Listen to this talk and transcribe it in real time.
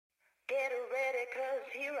Get ready, 'cause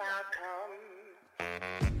here I come.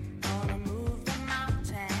 Gonna move the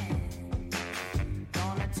mountain,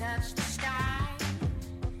 gonna touch the sky,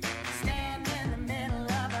 stand in the middle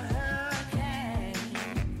of a hurricane,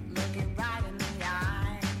 looking right in the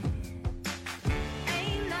eye.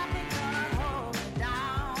 Ain't nothing gonna hold me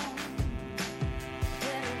down.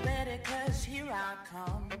 Get ready, 'cause here I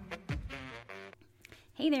come.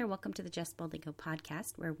 Hey there, welcome to the Just Boldly Go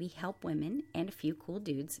podcast, where we help women and a few cool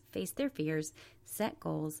dudes face their fears, set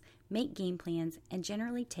goals, make game plans, and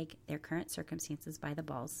generally take their current circumstances by the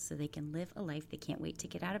balls so they can live a life they can't wait to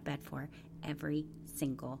get out of bed for every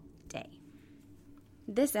single day.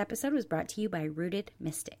 This episode was brought to you by Rooted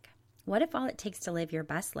Mystic. What if all it takes to live your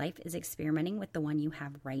best life is experimenting with the one you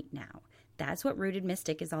have right now? That's what Rooted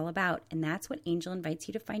Mystic is all about, and that's what Angel invites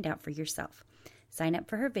you to find out for yourself. Sign up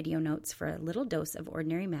for her video notes for a little dose of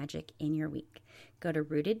ordinary magic in your week. Go to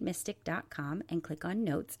rootedmystic.com and click on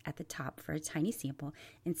notes at the top for a tiny sample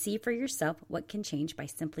and see for yourself what can change by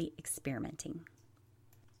simply experimenting.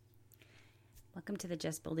 Welcome to the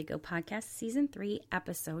Just Boldly Go podcast, season 3,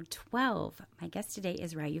 episode 12. My guest today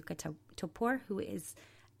is Rayuka Topor, who is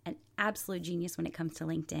an absolute genius when it comes to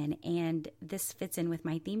LinkedIn. And this fits in with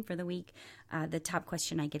my theme for the week. The top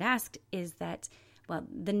question I get asked is that, well,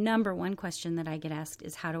 the number one question that I get asked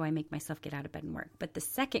is, how do I make myself get out of bed and work? But the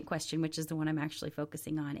second question, which is the one I'm actually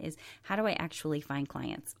focusing on, is how do I actually find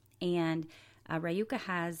clients? And Rayuka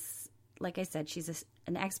has, like I said, she's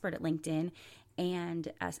an expert at LinkedIn.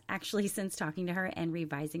 And actually, since talking to her and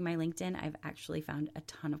revising my LinkedIn, I've actually found a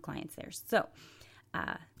ton of clients there. So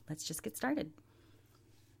let's just get started.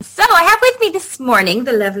 So I have with me this morning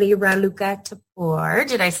the lovely Rayuka Topor.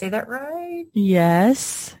 Did I say that right?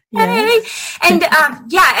 Yes. Hey. Yes.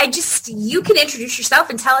 And you can introduce yourself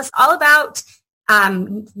and tell us all about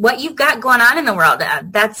what you've got going on in the world.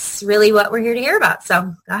 That's really what we're here to hear about.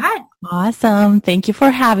 So go ahead. Awesome. Thank you for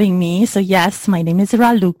having me. So yes, my name is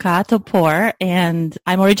Rayuka Topor and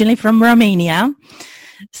I'm originally from Romania.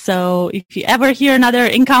 So if you ever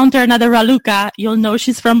encounter another Rayuka, you'll know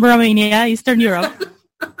she's from Romania, Eastern Europe.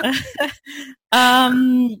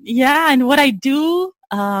 And what I do,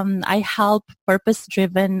 I help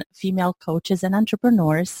purpose-driven female coaches and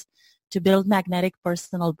entrepreneurs to build magnetic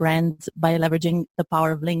personal brands by leveraging the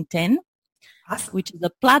power of LinkedIn, Awesome. Which is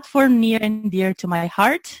a platform near and dear to my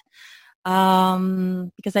heart,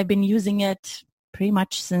 because I've been using it pretty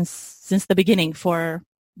much since the beginning for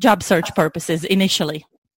job search purposes initially.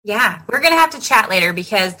 Yeah, we're going to have to chat later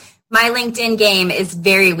because my LinkedIn game is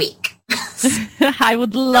very weak. I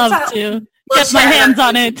would love to get my hands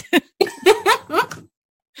on it.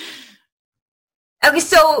 Okay,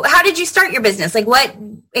 so how did you start your business? Like, what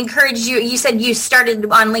encouraged you? You said you started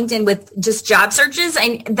on LinkedIn with just job searches,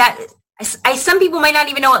 and some people might not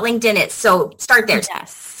even know what LinkedIn is. So start there.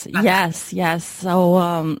 Yes, okay. Yes.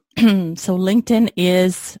 So, so LinkedIn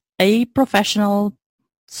is a professional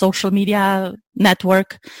social media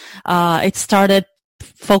network. It started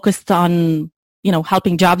focused on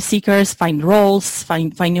helping job seekers find roles,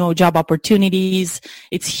 find new job opportunities.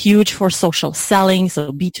 It's huge for social selling,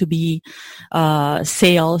 so B2B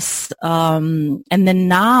sales. And then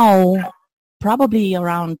now, probably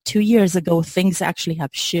around 2 years ago, things actually have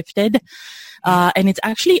shifted. And it's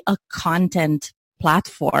actually a content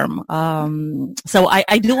platform. So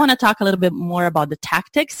I do want to talk a little bit more about the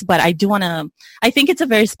tactics, but I think it's a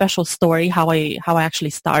very special story how I actually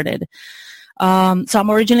started. So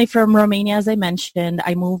I'm originally from Romania, as I mentioned.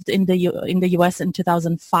 I moved in the U.S. in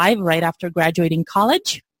 2005, right after graduating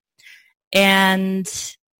college. And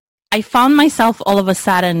I found myself all of a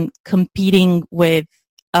sudden competing with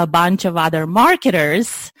a bunch of other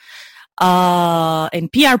marketers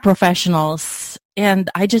and PR professionals.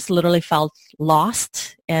 And I just literally felt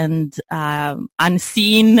lost and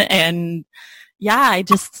unseen. And yeah,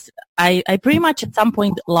 I pretty much at some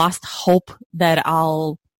point lost hope that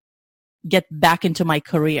I'll get back into my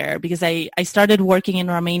career, because I started working in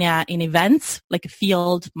Romania in events, like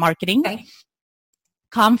field marketing,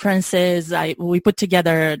 conferences. We put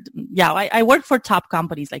together, I worked for top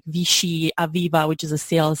companies like Vichy, Aviva, which is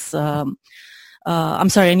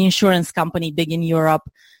an insurance company big in Europe.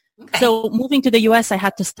 Okay. So moving to the U.S., I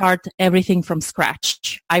had to start everything from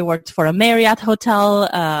scratch. I worked for a Marriott hotel,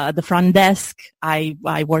 the front desk. I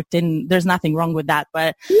worked in, there's nothing wrong with that,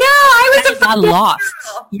 but no, I was got lost.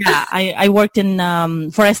 Yeah, I worked in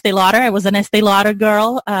for Estee Lauder. I was an Estee Lauder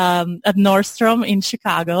girl at Nordstrom in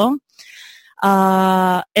Chicago.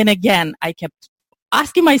 And again, I kept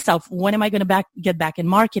asking myself, when am I going to get back in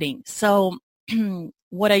marketing? So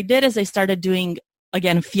what I did is I started doing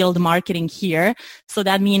again, field marketing here. So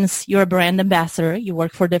that means you're a brand ambassador. You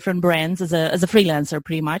work for different brands as a freelancer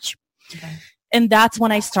pretty much. Okay. And that's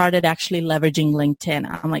when I started actually leveraging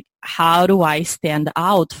LinkedIn. I'm like, how do I stand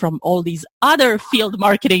out from all these other field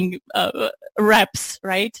marketing reps,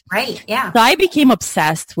 right? Right. Yeah. So I became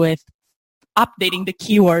obsessed with updating the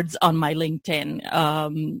keywords on my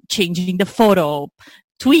LinkedIn, changing the photo,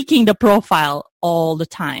 tweaking the profile all the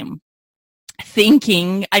time.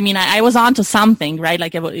 Thinking, I mean, I was onto something, right?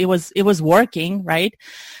 Like it was working, right?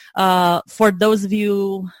 For those of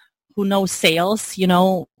you who know sales, you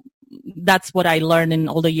know, that's what I learned in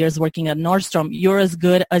all the years working at Nordstrom. You're as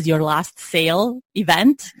good as your last sale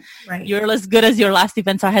event. Right. You're as good as your last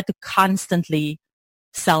event. So I had to constantly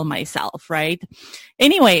sell myself, right?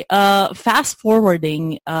 Anyway, fast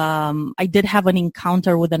forwarding, I did have an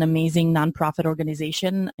encounter with an amazing nonprofit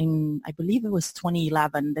organization in, I believe it was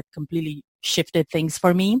 2011, that completely shifted things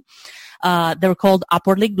for me. They were called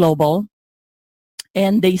Upwardly Global.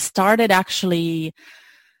 And they started actually,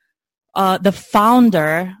 the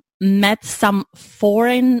founder met some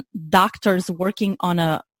foreign doctors working on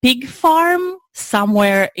a pig farm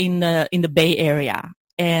somewhere in the Bay Area.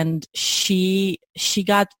 And she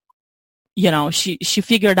got, you know, she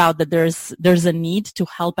figured out that there's a need to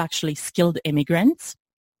help actually skilled immigrants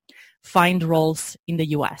find roles in the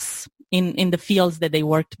U.S. in the fields that they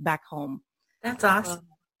worked back home. That's awesome.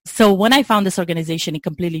 So when I found this organization, it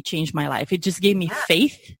completely changed my life. It just gave me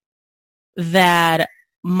faith that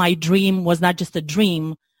my dream was not just a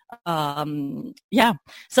dream. So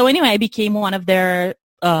anyway, I became one of their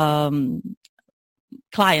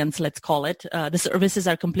clients, let's call it. The services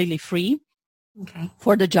are completely free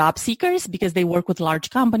for the job seekers because they work with large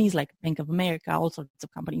companies like Bank of America, all sorts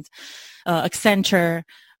of companies, Accenture.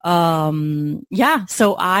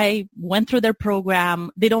 So I went through their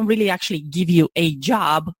program. They don't really actually give you a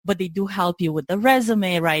job, but they do help you with the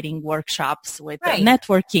resume writing workshops, with the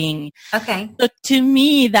networking. Okay. So to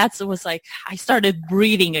me, that was like, I started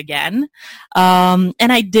breathing again. And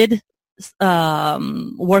I did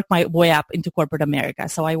work my way up into corporate America.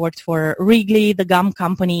 So I worked for Wrigley, the gum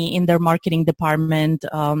company, in their marketing department,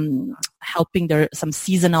 helping some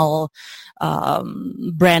seasonal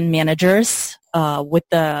brand managers with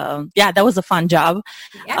that was a fun job.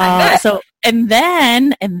 Yeah, and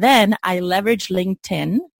then I leveraged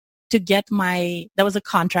LinkedIn to get that was a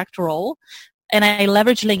contract role, and I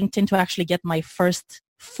leveraged LinkedIn to actually get my first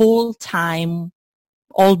full-time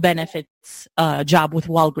all benefits job with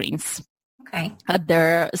Walgreens. Okay.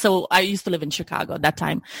 So I used to live in Chicago at that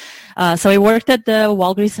time. So I worked at the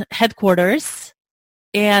Walgreens headquarters,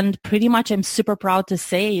 and pretty much I'm super proud to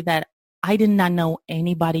say that I did not know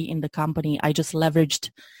anybody in the company. I just leveraged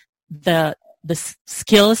the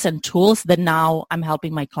skills and tools that now I'm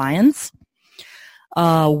helping my clients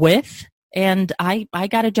with. And I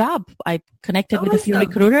got a job. I connected with a few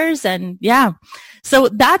recruiters, and so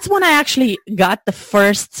that's when I actually got the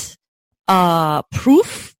first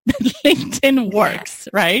proof that LinkedIn works,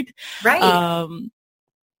 right? Right.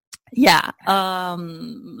 Later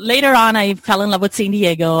on, I fell in love with San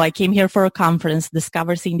Diego. I came here for a conference,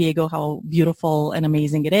 discovered San Diego, how beautiful and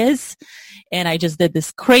amazing it is. And I just did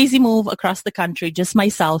this crazy move across the country, just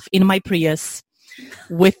myself in my Prius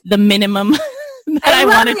with the minimum that I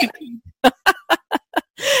wanted to keep.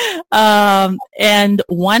 And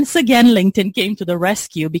once again, LinkedIn came to the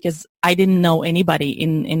rescue because I didn't know anybody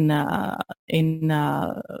in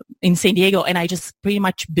San Diego, and I just pretty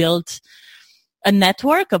much built a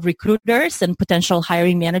network of recruiters and potential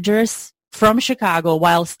hiring managers from Chicago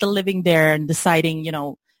while still living there and deciding, you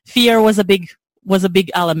know, fear was a big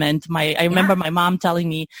element. I remember my mom telling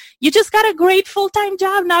me, "You just got a great full-time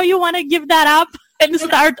job. Now you want to give that up and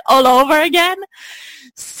start all over again?"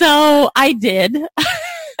 So I did.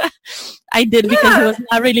 Because it was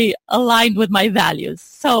not really aligned with my values.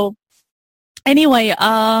 So anyway,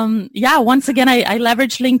 once again, I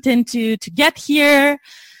leveraged LinkedIn to get here.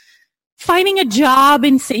 Finding a job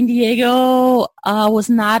in San Diego was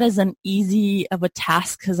not as an easy of a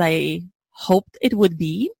task as I hoped it would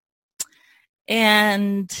be.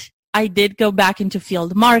 And I did go back into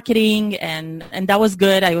field marketing, and that was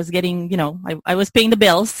good. I was getting, you know, I was paying the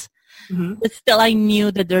bills. Mm-hmm. But still, I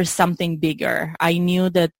knew that there's something bigger. I knew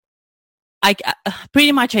that I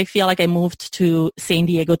feel like I moved to San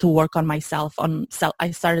Diego to work on myself.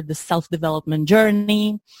 I started the self-development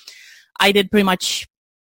journey. I did pretty much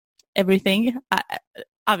everything.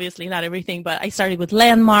 Obviously, not everything, but I started with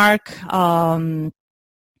Landmark,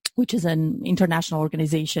 which is an international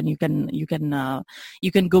organization. You can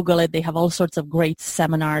Google it. They have all sorts of great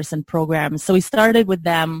seminars and programs. So we started with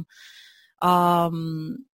them.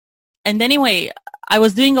 And anyway, I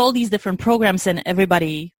was doing all these different programs, and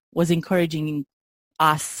everybody was encouraging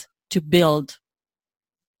us to build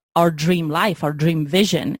our dream life, our dream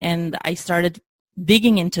vision. And I started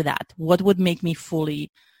digging into that. What would make me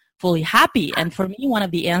fully happy? And for me, one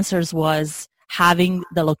of the answers was having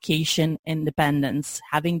the location independence,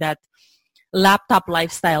 having that laptop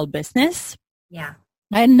lifestyle business. Yeah.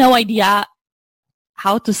 I had no idea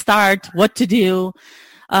how to start, what to do.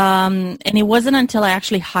 And it wasn't until I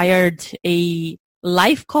actually hired a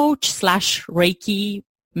life coach / Reiki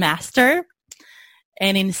master.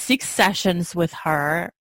 And in 6 sessions with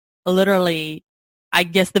her, literally, I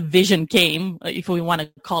guess the vision came, if we want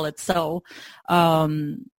to call it so.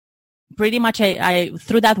 Pretty much I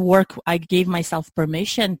through that work, I gave myself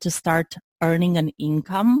permission to start earning an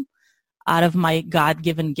income out of my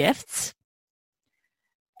God-given gifts.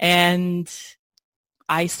 And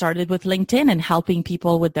I started with LinkedIn and helping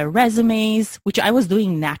people with their resumes, which I was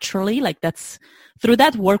doing naturally. Like that's through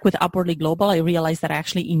that work with Upwardly Global, I realized that I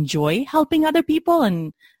actually enjoy helping other people.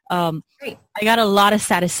 And I got a lot of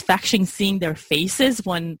satisfaction seeing their faces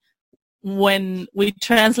when we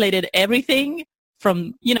translated everything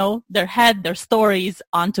from, their head, their stories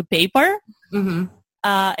onto paper. Mm-hmm.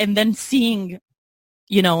 And then seeing,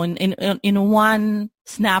 in one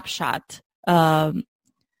snapshot,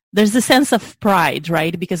 there's a sense of pride,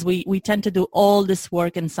 right? Because we tend to do all this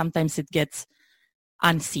work and sometimes it gets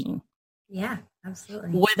unseen. Yeah,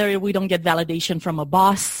 absolutely. Whether we don't get validation from a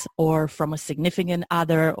boss or from a significant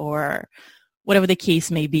other or whatever the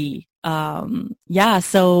case may be.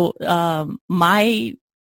 So my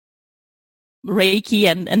Reiki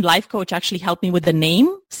and life coach actually helped me with the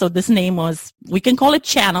name. So this name was, we can call it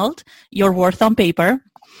Channeled, Your Worth on Paper.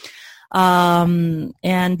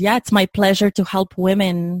 It's my pleasure to help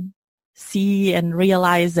women see and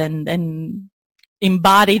realize and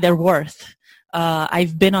embody their worth.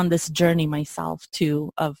 I've been on this journey myself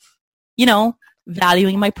too of,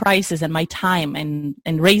 valuing my prices and my time and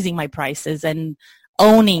raising my prices and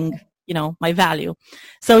owning, my value.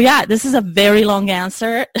 So this is a very long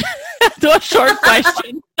answer to a short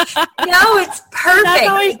question. No, it's perfect. That's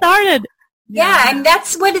how I started. Yeah, and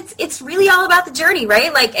that's what it's really all about, the journey,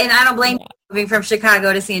 right? Like, and I don't blame you moving from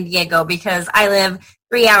Chicago to San Diego because I live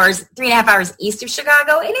 3.5 hours east of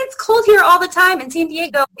Chicago, and it's cold here all the time in San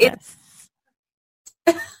Diego. It's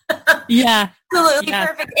absolutely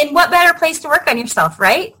perfect. And what better place to work on yourself,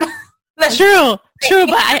 right? True.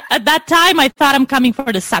 But at that time, I thought I'm coming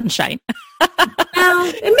for the sunshine. Well,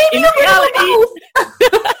 maybe a little.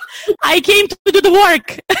 I came to do the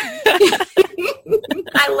work.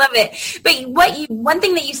 I love it. But one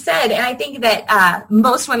thing that you said, and I think that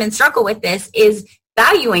most women struggle with this, is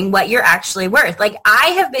valuing what you're actually worth. Like I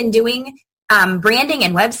have been doing branding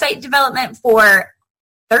and website development for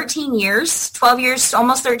 13 years, 12 years,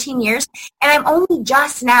 almost 13 years. And I'm only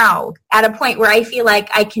just now at a point where I feel like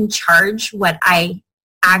I can charge what I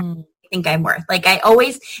actually think I'm worth. Like I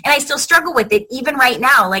still struggle with it even right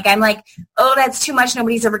now. Like I'm like, oh, that's too much.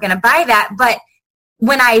 Nobody's ever going to buy that. But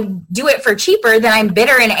when I do it for cheaper, then I'm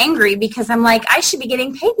bitter and angry because I'm like, I should be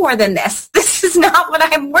getting paid more than this. This is not what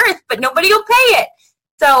I'm worth, but nobody will pay it.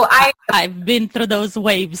 So I've been through those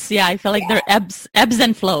waves. Yeah. I feel like they're ebbs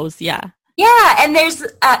and flows. Yeah. Yeah. And there's,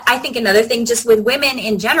 I think another thing just with women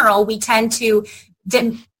in general, we tend to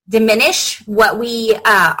diminish what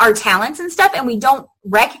our talents and stuff, and we don't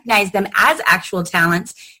recognize them as actual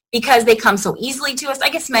talents because they come so easily to us. I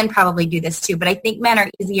guess men probably do this too, but I think men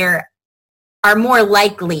are more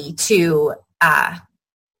likely to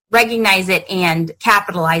recognize it and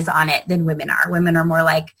capitalize on it than women are. Women are more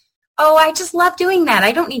like, oh, I just love doing that.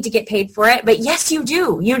 I don't need to get paid for it. But yes, you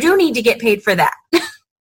do. You do need to get paid for that.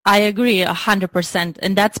 I agree 100%.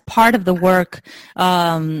 And that's part of the work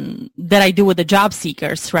that I do with the job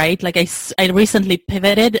seekers, right? Like I recently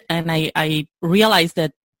pivoted and I realized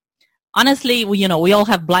that honestly, we all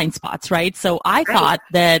have blind spots, right? So I thought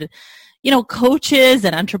that, coaches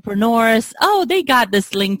and entrepreneurs, they got this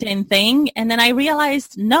LinkedIn thing. And then I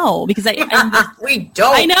realized no, because we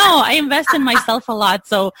don't. I know, I invest in myself a lot.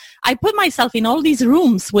 So I put myself in all these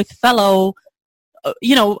rooms with fellow,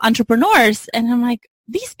 entrepreneurs. And I'm like,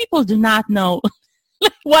 these people do not know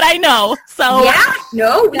what I know. So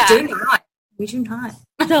we do not.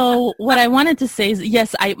 So what I wanted to say is,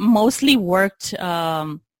 yes, I mostly worked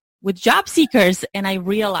with job seekers, and I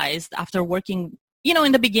realized after working,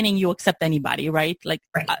 in the beginning, you accept anybody, right? Like,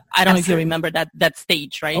 right. I don't know if you remember that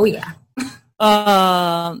stage, right? Oh, yeah.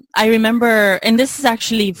 I remember, and this is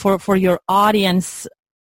actually for your audience,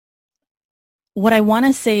 what I want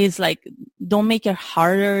to say is like, don't make it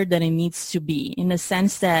harder than it needs to be, in the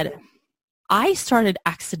sense that I started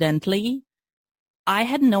accidentally. I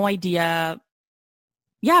had no idea.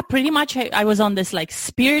 Yeah, pretty much I was on this like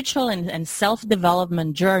spiritual and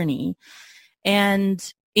self-development journey. And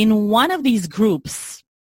in one of these groups,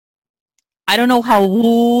 I don't know how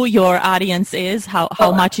woo your audience is, how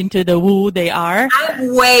much into the woo they are.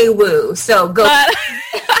 I'm way woo, so go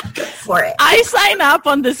for it. I sign up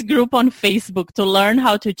on this group on Facebook to learn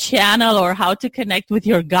how to channel or how to connect with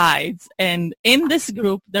your guides. And in this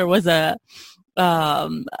group, there was a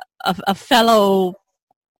fellow,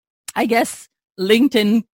 I guess,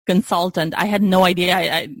 LinkedIn consultant. I had no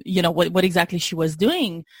idea, what exactly she was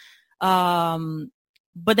doing.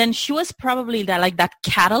 But then she was probably that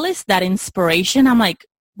catalyst, that inspiration. I'm like,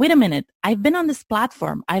 wait a minute. I've been on this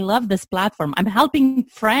platform. I love this platform. I'm helping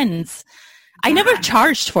friends. I never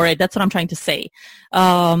charged for it. That's what I'm trying to say.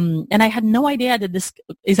 And I had no idea that this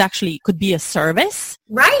could be a service.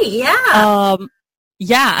 Right.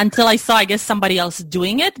 Yeah. Until I saw, I guess, somebody else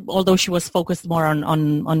doing it, although she was focused more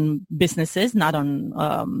on businesses, not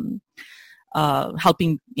on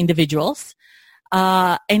helping individuals.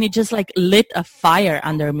 And it just lit a fire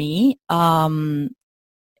under me. And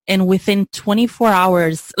within 24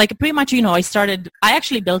 hours, pretty much, I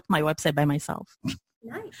actually built my website by myself.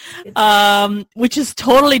 Nice. Which is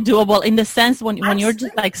totally doable in the sense when you're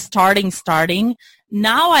just starting.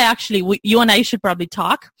 Now you and I should probably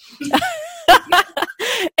talk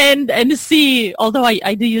and see, although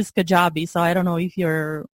I do use Kajabi, so I don't know if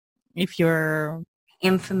you're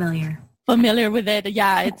I'm familiar with it.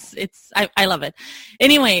 Yeah, I love it.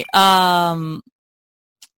 Anyway, so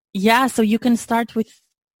you can start with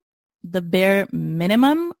the bare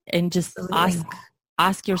minimum and just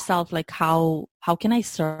ask yourself, how can I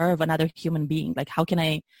serve another human being? How can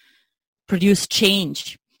I produce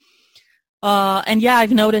change?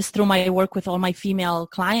 I've noticed through my work with all my female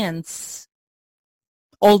clients,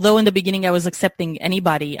 although in the beginning I was accepting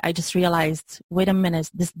anybody, I just realized, wait a minute,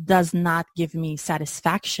 this does not give me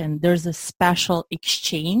satisfaction. There's a special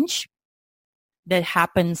exchange that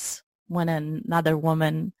happens when another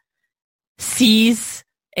woman sees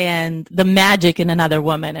and the magic in another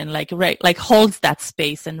woman and holds that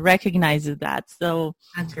space and recognizes that. So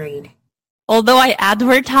agreed. Although I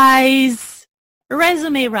advertise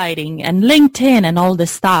resume writing and LinkedIn and all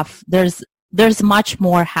this stuff, there's much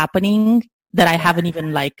more happening that I haven't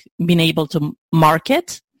even been able to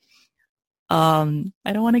market. I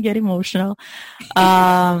don't want to get emotional.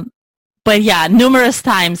 But yeah, numerous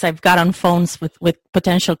times I've got on phones with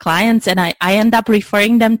potential clients and I end up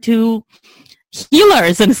referring them to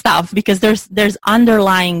healers and stuff because there's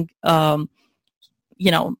underlying, there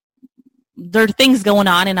are things going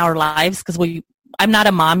on in our lives because I'm not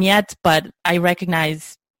a mom yet, but I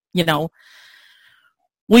recognize,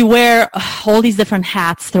 we wear all these different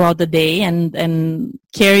hats throughout the day and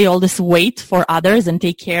carry all this weight for others and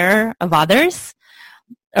take care of others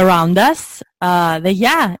around us.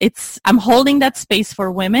 I'm holding that space for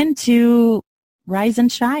women to rise and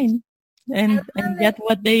shine and get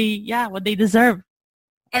what they deserve.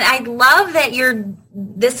 And I love that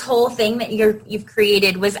this whole thing that you've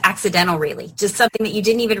created was accidental, really. Just something that you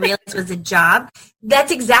didn't even realize was a job.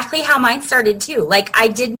 That's exactly how mine started too.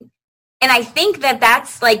 And I think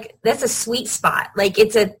that's a sweet spot.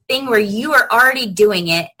 It's a thing where you are already doing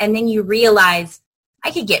it and then you realize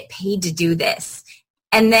I could get paid to do this.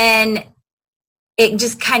 And then it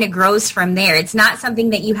just kind of grows from there. It's not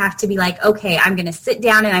something that you have to be okay, I'm going to sit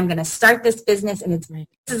down and I'm going to start this business and this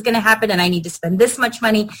is going to happen and I need to spend this much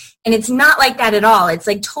money. And it's not like that at all. It's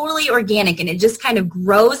totally organic and it just kind of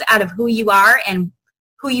grows out of who you are and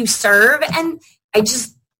who you serve. And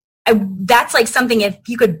that's something, if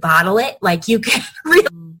you could bottle it, you could really.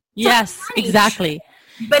 Yes, exactly.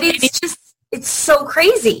 But it's so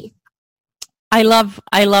crazy. I love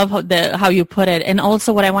how you put it. And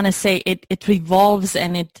also what I want to say, it revolves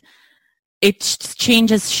and it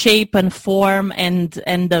changes shape and form and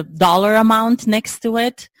the dollar amount next to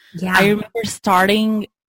it. Yeah. I remember starting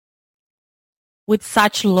with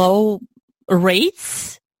such low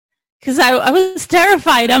rates because I was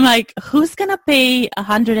terrified. I'm like, who's going to pay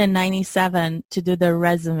 $197 to do the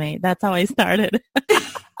resume? That's how I started.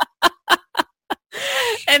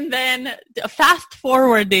 And then fast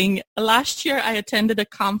forwarding, last year I attended a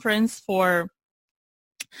conference for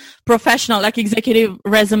professional, executive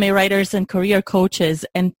resume writers and career coaches,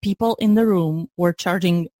 and people in the room were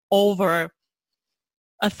charging over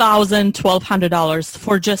 $1,000, $1,200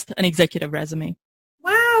 for just an executive resume.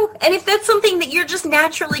 Wow. And if that's something that you're just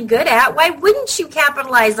naturally good at, why wouldn't you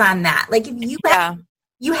capitalize on that? If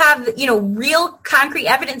you have real concrete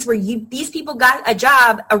evidence where these people got a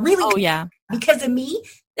job, because of me,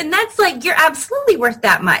 then that's you're absolutely worth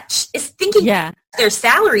that much. It's thinking their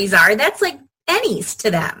salaries are, that's pennies to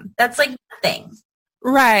them. That's nothing.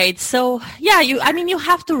 Right. So yeah, you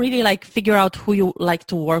have to really like figure out who you like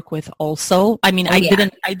to work with also. I mean, I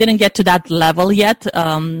didn't get to that level yet.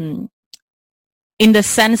 In the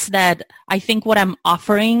sense that I think what I'm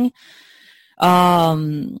offering,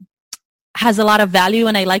 has a lot of value,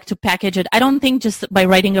 and I like to package it. I don't think just by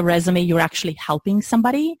writing a resume, you're actually helping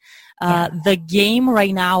somebody. The game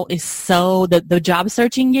right now is the job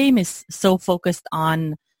searching game is so focused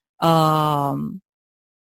on, oh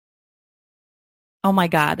my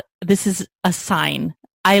God, this is a sign.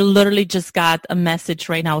 I literally just got a message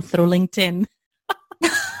right now through LinkedIn.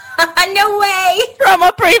 No way. From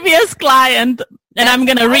a previous client, and I'm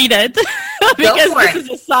going to read it because this is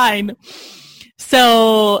a sign.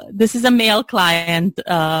 So this is a male client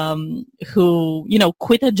who,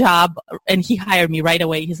 quit a job, and he hired me right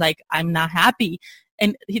away. He's like, I'm not happy.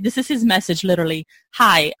 And this is his message, literally.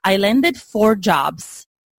 Hi, I landed 4 jobs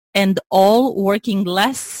and all working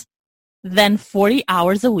less than 40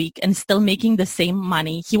 hours a week and still making the same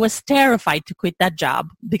money. He was terrified to quit that job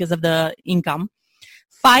because of the income.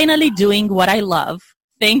 Finally doing what I love.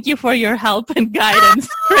 Thank you for your help and guidance,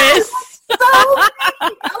 Chris. Oh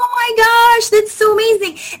my gosh, that's so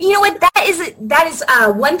amazing. You know what? That is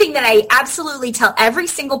one thing that I absolutely tell every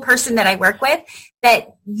single person that I work with,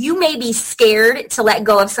 that you may be scared to let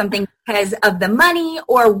go of something because of the money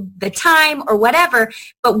or the time or whatever,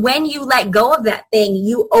 but when you let go of that thing,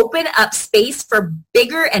 you open up space for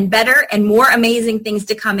bigger and better and more amazing things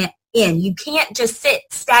to come in. You can't just sit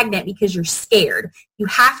stagnant because you're scared. You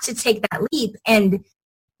have to take that leap and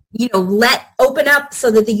open up so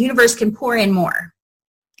that the universe can pour in more.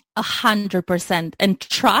 100%. And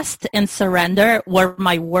trust and surrender were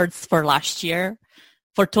my words for last year,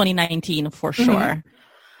 for 2019, for sure.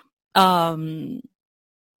 Mm-hmm.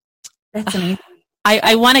 That's amazing.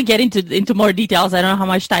 I want to get into more details. I don't know how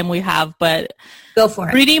much time we have, but go for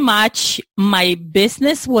it. Pretty much my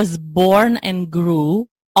business was born and grew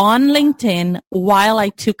on LinkedIn while I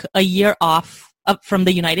took a year off from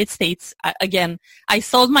the United States. Again, I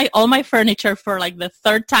sold all my furniture for like the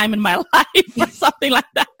 3rd time in my life or something like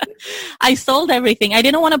that. I sold everything. I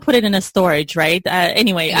didn't want to put it in a storage, right?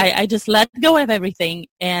 Anyway, I just let go of everything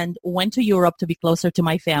and went to Europe to be closer to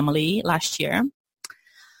my family last year.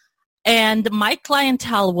 And my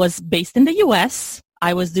clientele was based in the US.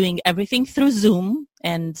 I was doing everything through Zoom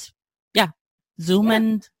and Zoom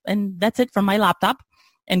and that's it from my laptop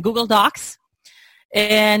and Google Docs.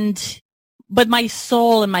 But my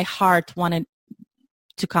soul and my heart wanted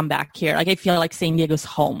to come back here. Like I feel like San Diego's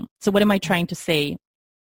home. So what am I trying to say?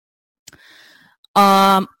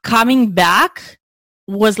 Coming back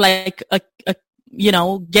was like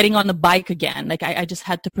getting on the bike again. Like I just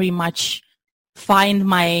had to pretty much find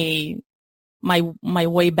my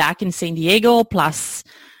way back in San Diego, plus,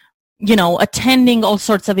 attending all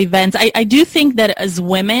sorts of events. I do think that as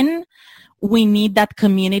women, we need that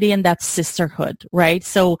community and that sisterhood, right?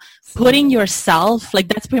 So putting yourself, like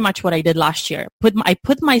that's pretty much what I did last year. I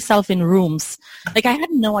put myself in rooms. Like I had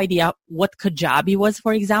no idea what Kajabi was,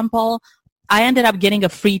 for example. I ended up getting a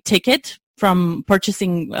free ticket from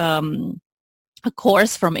purchasing a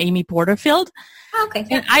course from Amy Porterfield. Okay.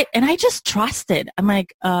 And I just trusted. I'm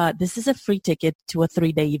like, this is a free ticket to a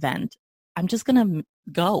 3-day event. I'm just going to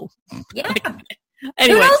go. Yeah.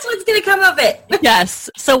 Anyway, who knows what's going to come of it? Yes.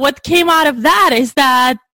 So what came out of that is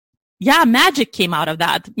that, magic came out of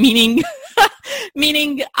that. Meaning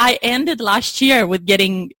I ended last year with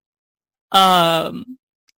getting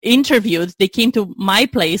interviewed. They came to my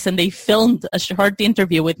place and they filmed a short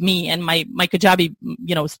interview with me and my Kajabi,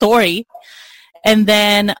 story. And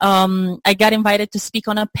then I got invited to speak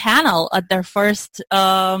on a panel at their first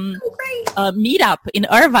meetup in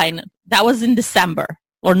Irvine. That was in December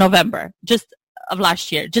or November, just of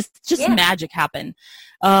last year. Just magic happened.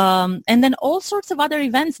 And then all sorts of other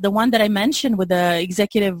events. The one that I mentioned with the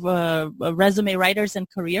executive resume writers and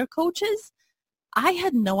career coaches, I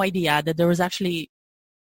had no idea that there was actually,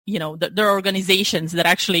 there are organizations that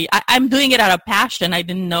actually, I'm doing it out of passion. I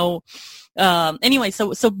didn't know. Anyway,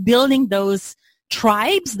 so building those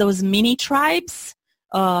tribes, those mini tribes,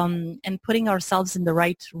 and putting ourselves in the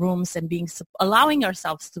right rooms and allowing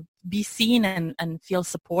ourselves to be seen and feel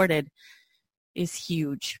supported is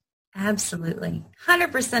huge. Absolutely.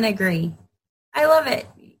 100% agree. I love it.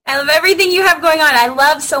 I love everything you have going on. I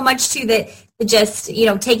love so much too that just,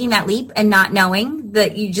 taking that leap and not knowing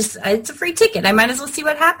that it's a free ticket. I might as well see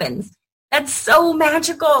what happens. That's so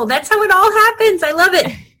magical. That's how it all happens. I love it.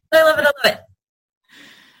 I love it. I love it.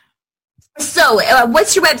 So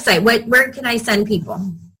what's your website? Where can I send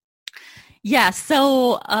people? Yeah,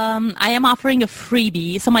 so I am offering a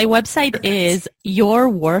freebie. So my website is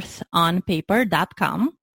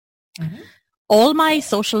yourworthonpaper.com. Mm-hmm. All my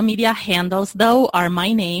social media handles, though, are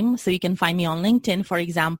my name. So you can find me on LinkedIn, for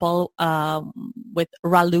example, with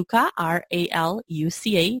Raluca,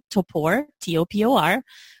 Raluca, Topor, Topor.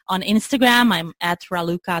 On Instagram, I'm at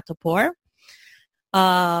Raluca Topor.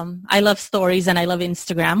 I love stories and I love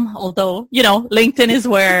Instagram, although, LinkedIn is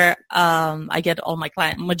where I get all my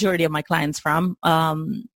majority of my clients from.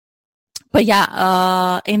 But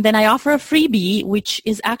yeah, and then I offer a freebie, which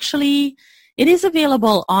is actually, it is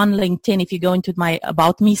available on LinkedIn if you go into my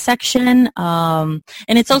About Me section. And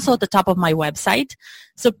it's also at the top of my website.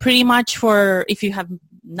 So pretty much if you have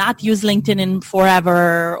not used LinkedIn in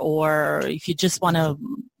forever, or if you just want to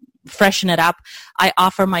freshen it up, I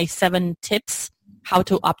offer my 7 tips how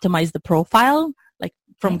to optimize the profile, like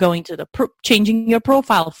from going to changing your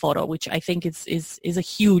profile photo, which I think is a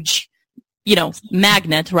huge,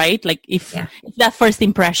 magnet, right? Like if that first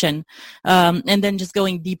impression, and then just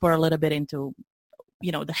going deeper a little bit into,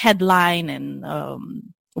 the headline and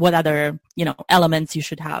what other, elements you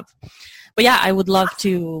should have. But yeah, I would love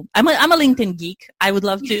to, I'm a LinkedIn geek. I would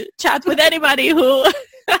love to chat with anybody who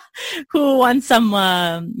wants some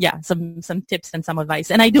tips and some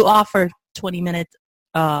advice. And I do offer 20-minute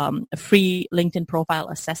free LinkedIn profile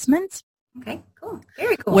assessment. Okay, cool.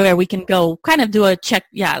 Very cool. Where we can go kind of do a check,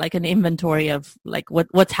 like an inventory of like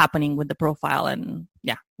what's happening with the profile and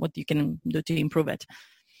what you can do to improve it.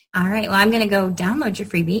 All right. Well, I'm going to go download your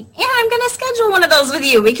freebie and I'm going to schedule one of those with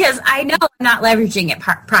you because I know I'm not leveraging it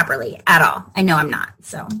properly at all. I know I'm not.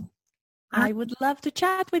 So I would love to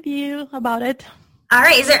chat with you about it. All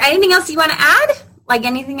right. Is there anything else you want to add? Like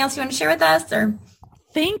anything else you want to share with us or?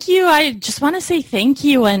 Thank you. I just want to say thank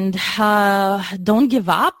you and don't give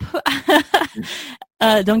up.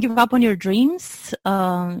 Don't give up on your dreams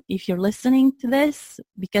if you're listening to this,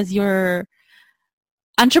 because your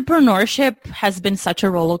entrepreneurship has been such a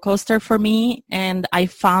roller coaster for me. And I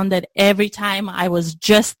found that every time I was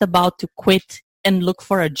just about to quit and look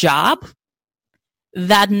for a job,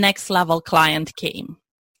 that next level client came.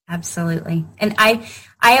 Absolutely. And I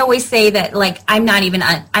always say that, like, I'm not even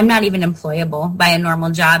employable by a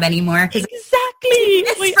normal job anymore. Exactly.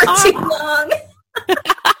 We are too long.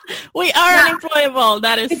 We are unemployable.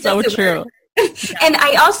 That is so true. And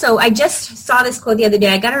I just saw this quote the other day.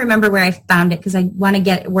 I got to remember where I found it because I want to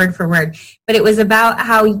get it word for word. But it was about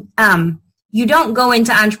how you don't go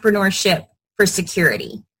into entrepreneurship for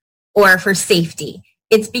security or for safety.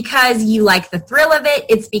 It's because you like the thrill of it.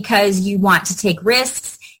 It's because you want to take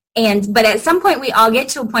risks. But at some point we all get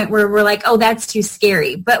to a point where we're like, oh, that's too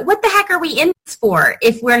scary. But what the heck are we in this for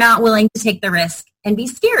if we're not willing to take the risk and be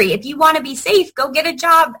scary? If you want to be safe, go get a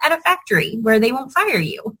job at a factory where they won't fire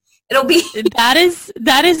you. It'll be that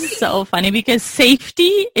is so funny because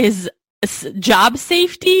job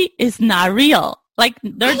safety is not real. Like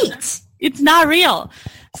it's not real.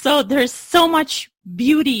 So there's so much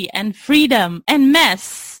beauty and freedom and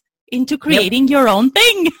mess into creating your own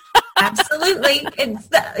thing. Absolutely.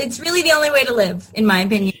 It's really the only way to live, in my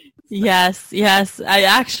opinion. Yes. I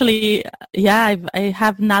actually, I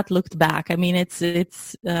have not looked back. I mean, it's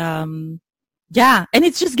and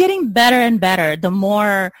it's just getting better and better. The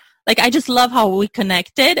more, like, I just love how we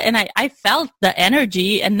connected and I felt the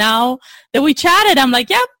energy. And now that we chatted, I'm like,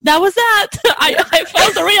 yep, that was that. I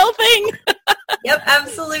felt the real thing. Yep,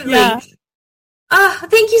 absolutely. Yeah.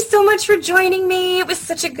 Thank you so much for joining me. It was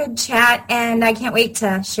such a good chat, and I can't wait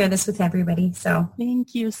to share this with everybody. So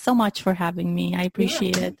thank you so much for having me. I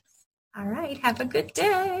appreciate it. All right. Have a good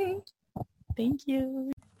day. Thank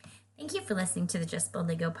you. Thank you for listening to the Just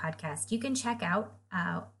Boldly Go podcast. You can check out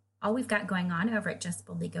all we've got going on over at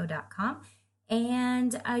justboldlygo.com.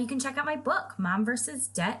 And you can check out my book, Mom vs.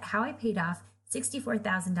 Debt, How I Paid Off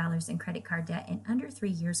 $64,000 in Credit Card Debt in Under 3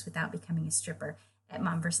 Years Without Becoming a Stripper, at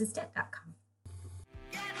momversusdebt.com.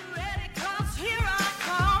 Get ready, 'cause here I